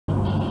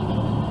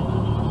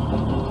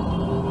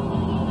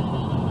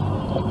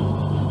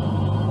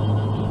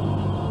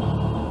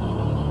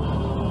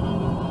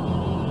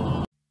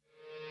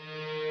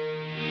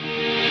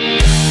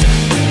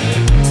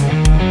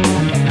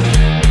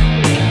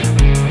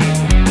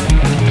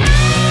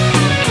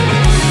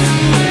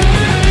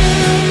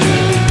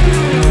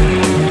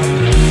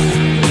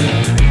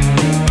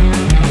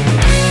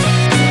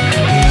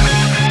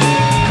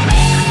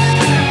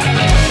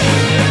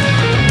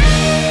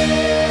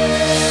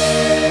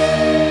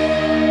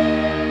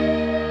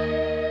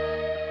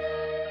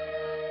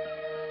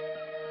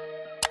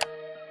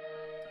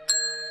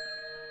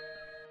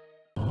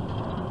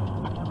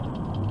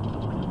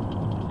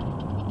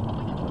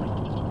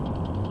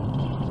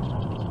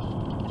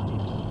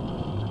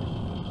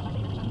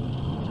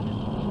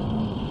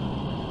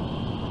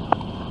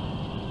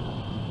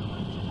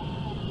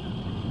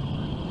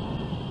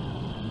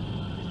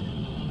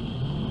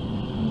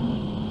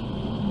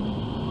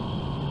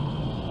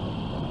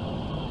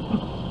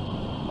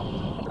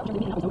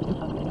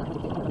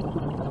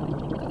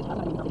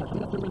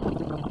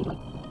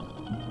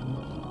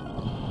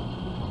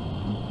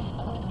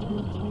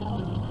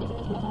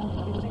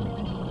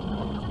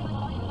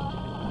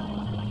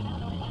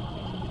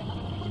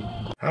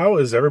How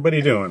is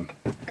everybody doing?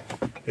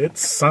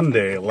 It's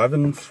Sunday,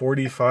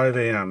 11:45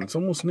 a.m. It's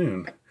almost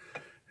noon,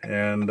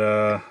 and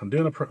I'm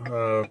doing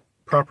a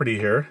property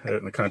here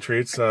in the country.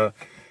 It's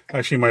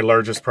actually my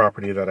largest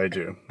property that I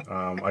do.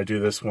 I do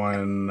this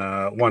one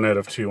out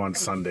of two on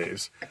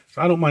Sundays.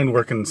 So I don't mind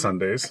working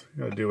Sundays.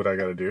 I gotta do what I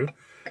gotta do.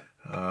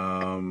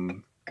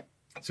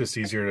 It's just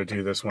easier to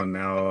do this one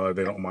now.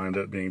 They don't mind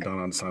it being done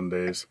on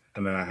Sundays.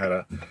 And then I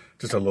had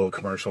just a little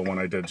commercial one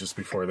I did just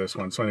before this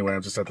one. So anyway,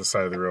 I'm just at the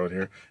side of the road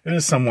here. It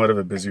is somewhat of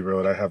a busy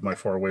road. I have my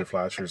four-way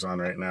flashers on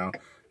right now.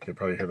 You can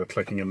probably hear the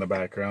clicking in the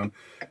background.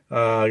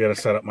 I got to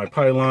set up my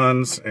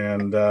pylons,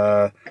 and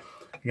I'm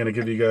going to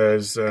give you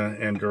guys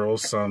and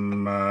girls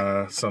some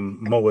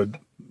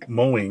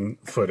mowing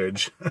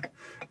footage.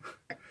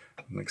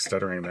 I'm like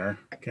stuttering there.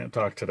 Can't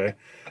talk today.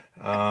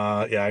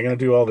 Yeah, I'm going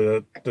to do all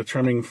the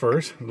trimming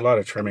first. A lot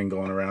of trimming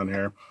going around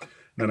here.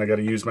 Then I got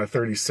to use my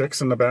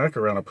 36 in the back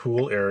around a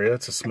pool area.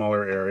 It's a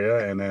smaller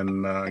area. And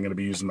then I'm going to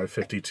be using my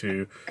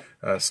 52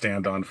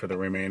 stand-on for the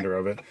remainder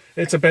of it.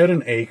 It's about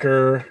an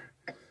acre,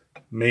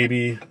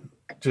 maybe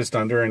just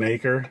under an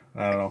acre.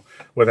 I don't know,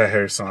 with a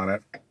house on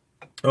it.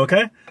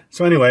 Okay,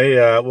 so anyway,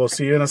 we'll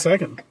see you in a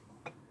second.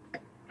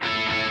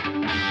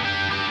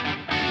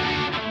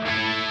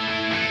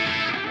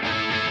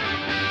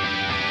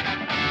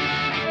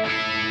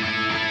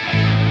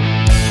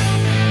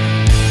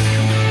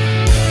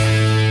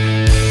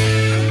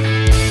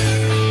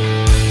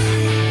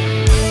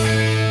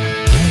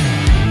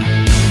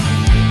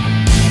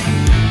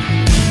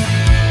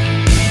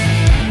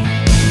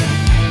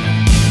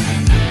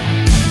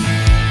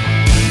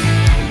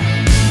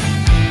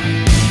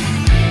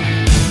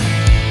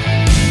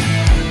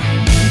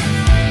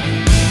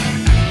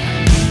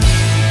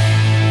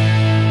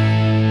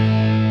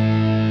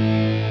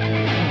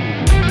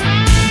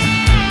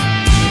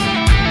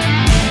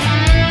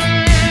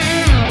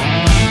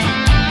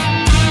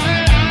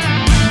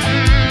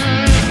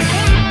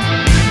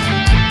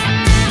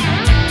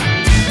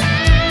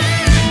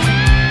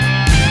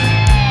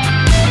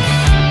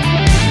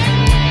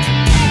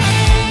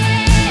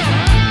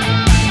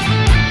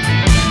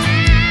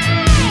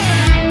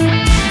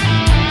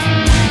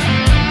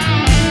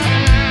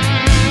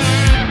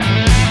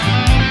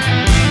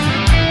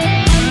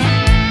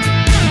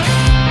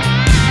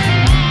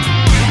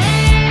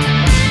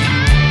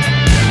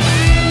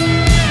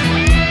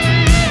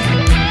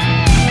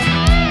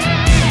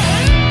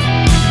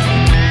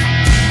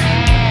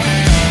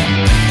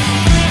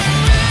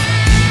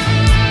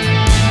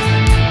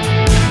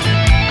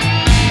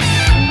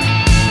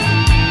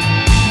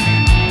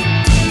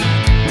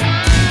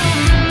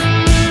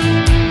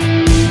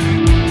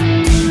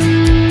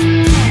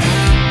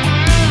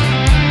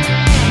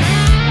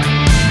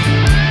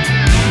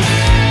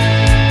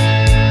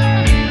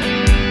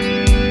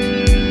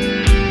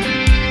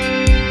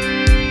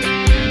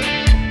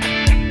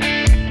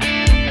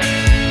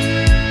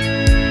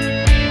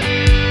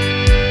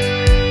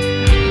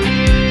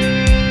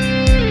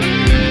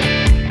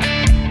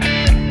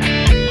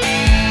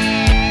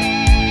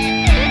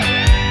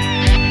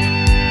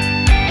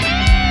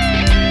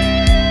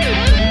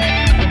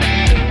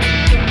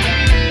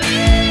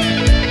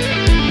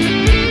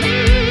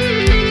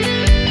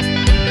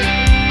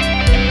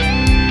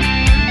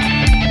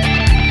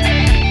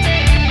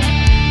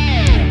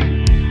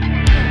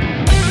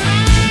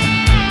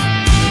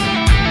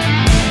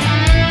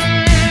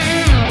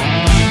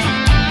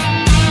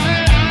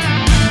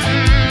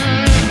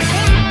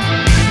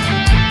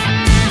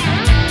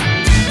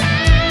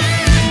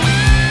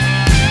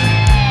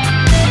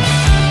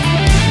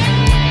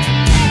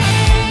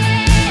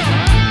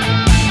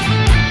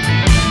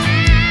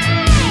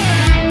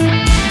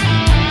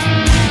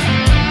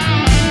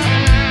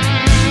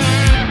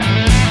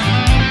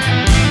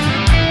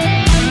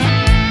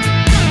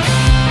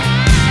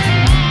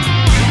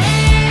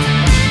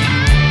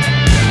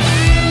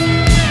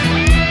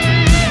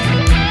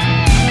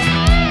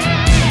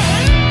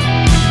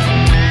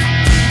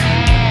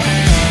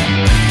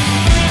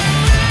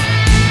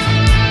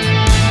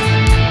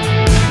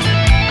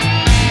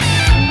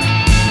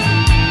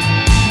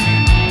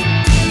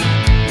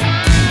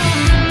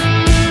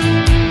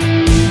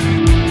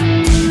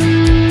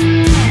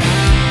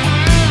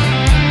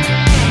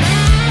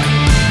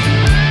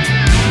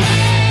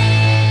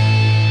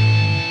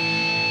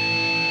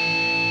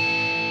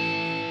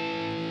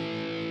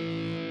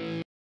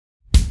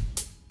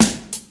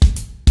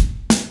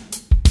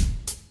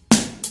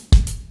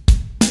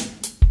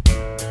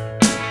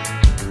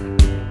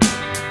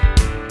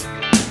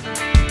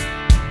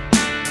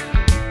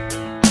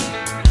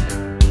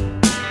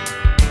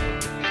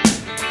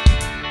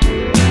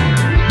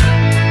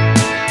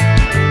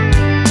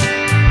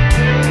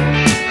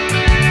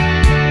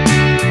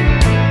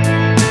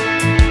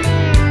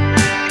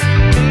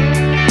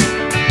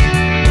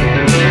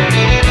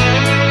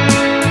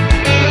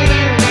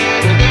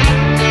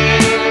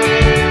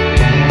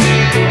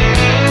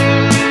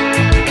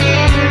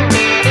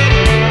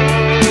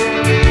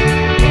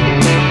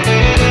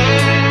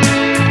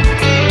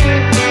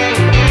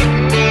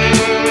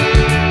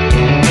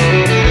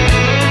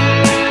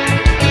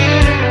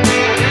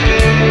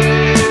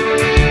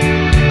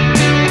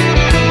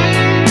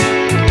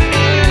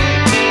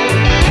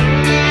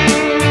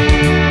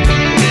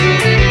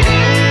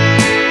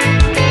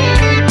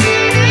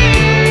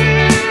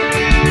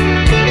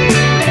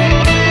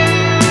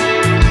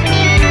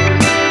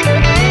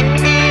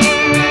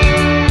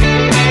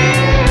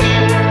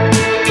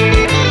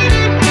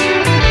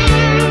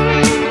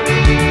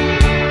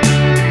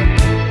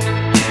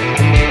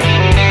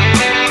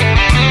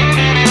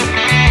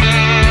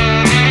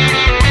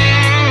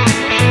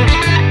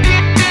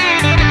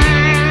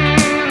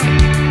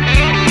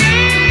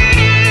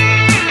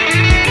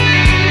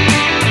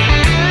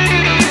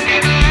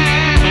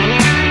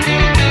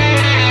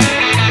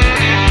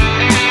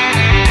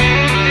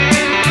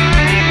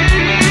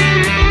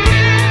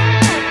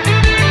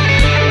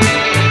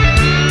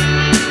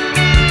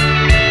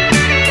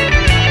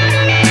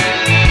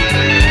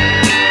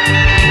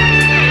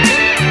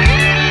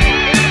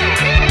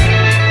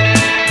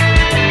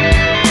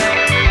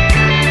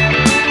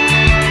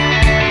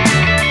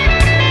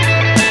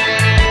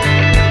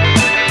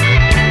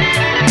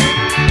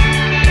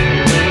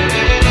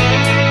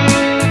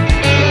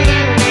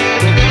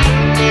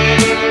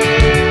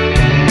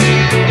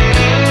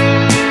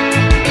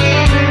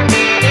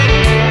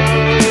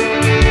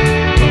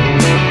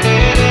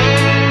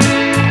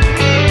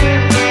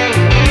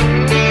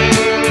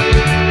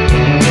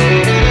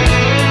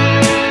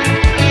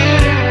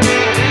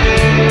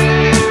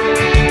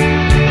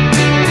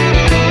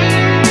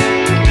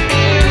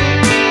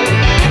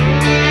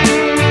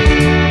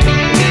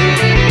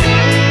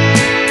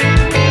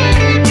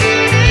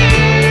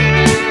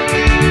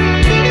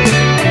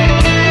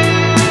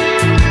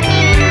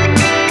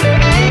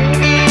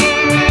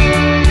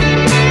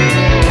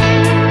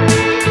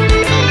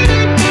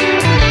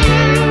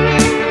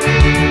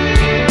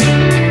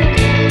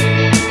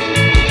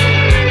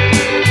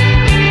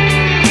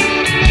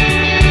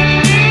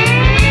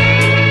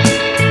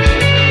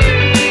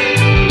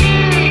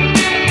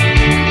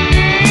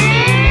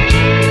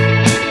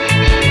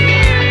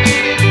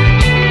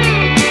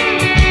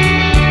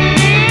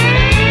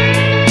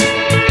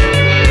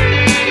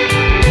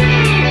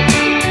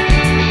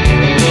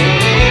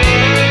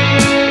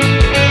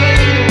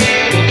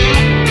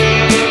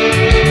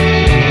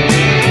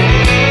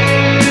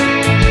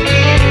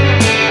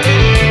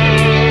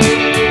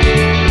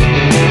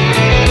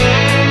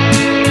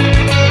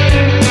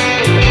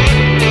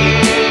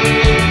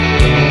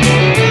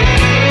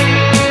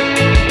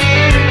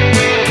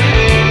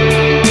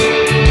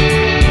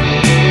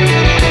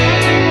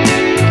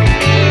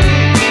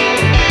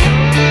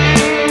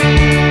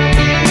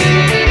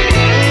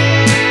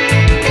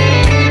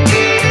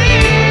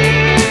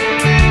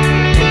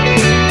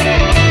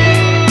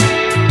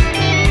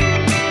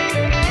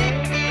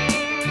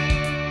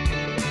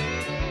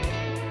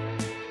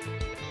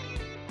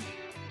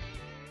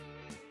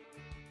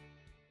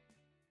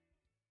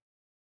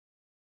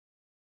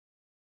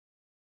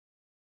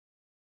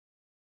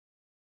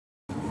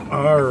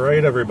 All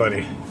right,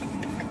 everybody.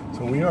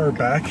 So we are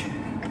back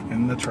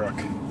in the truck.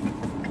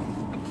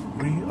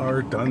 We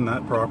are done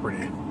that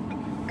property.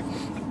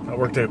 That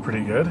worked out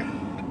pretty good.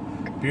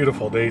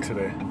 Beautiful day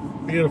today.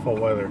 Beautiful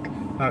weather.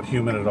 Not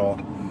humid at all.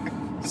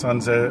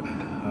 Sun's out.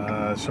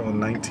 Showing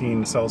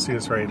 19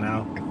 Celsius right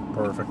now.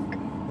 Perfect.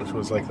 Wish it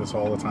was like this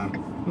all the time.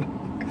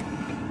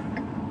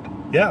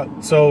 Yeah.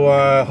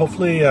 So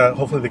hopefully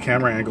the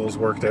camera angles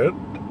worked out.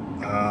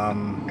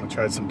 I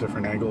tried some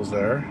different angles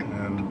there,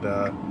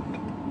 and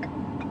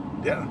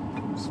yeah.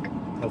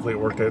 Hopefully it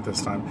worked out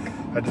this time.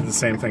 I did the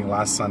same thing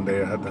last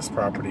Sunday. I had this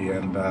property,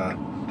 and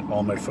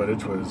all my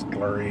footage was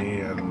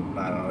blurry, and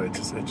I don't know, it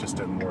just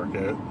didn't work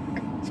out.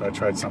 So I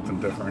tried something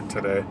different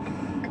today.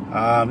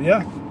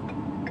 Yeah.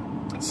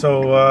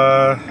 So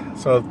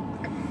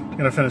I'm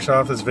gonna finish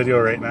off this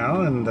video right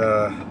now, and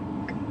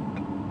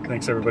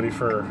thanks everybody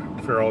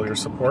for all your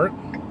support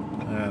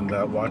and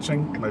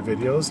watching my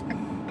videos.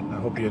 I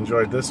hope you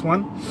enjoyed this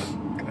one,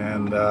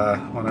 and I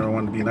want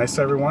everyone to be nice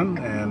to everyone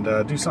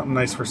and do something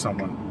nice for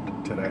someone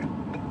today,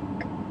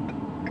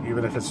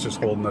 even if it's just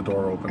holding the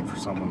door open for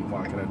someone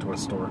walking into a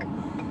store.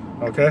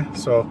 Okay,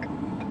 so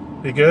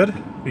be good,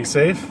 be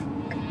safe,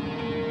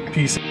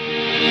 peace.